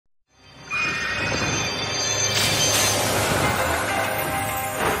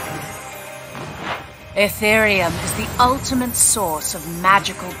Ethereum is the ultimate source of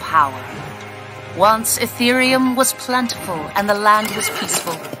magical power. Once Ethereum was plentiful and the land was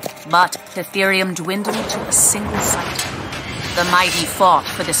peaceful, but Ethereum dwindled to a single site. The mighty fought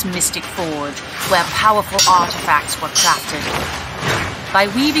for this mystic forge, where powerful artifacts were crafted. By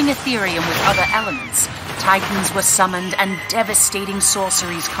weaving Ethereum with other elements, titans were summoned and devastating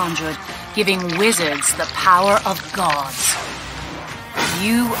sorceries conjured, giving wizards the power of gods.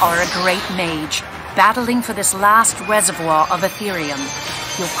 You are a great mage, battling for this last reservoir of Ethereum.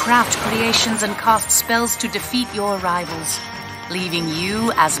 You'll craft creations and cast spells to defeat your rivals, leaving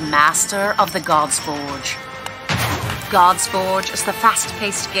you as master of the Godsforge. Godsforge is the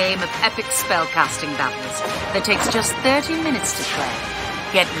fast-paced game of epic spellcasting battles that takes just 30 minutes to play.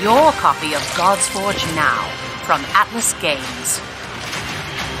 Get your copy of Godsforge now from Atlas Games.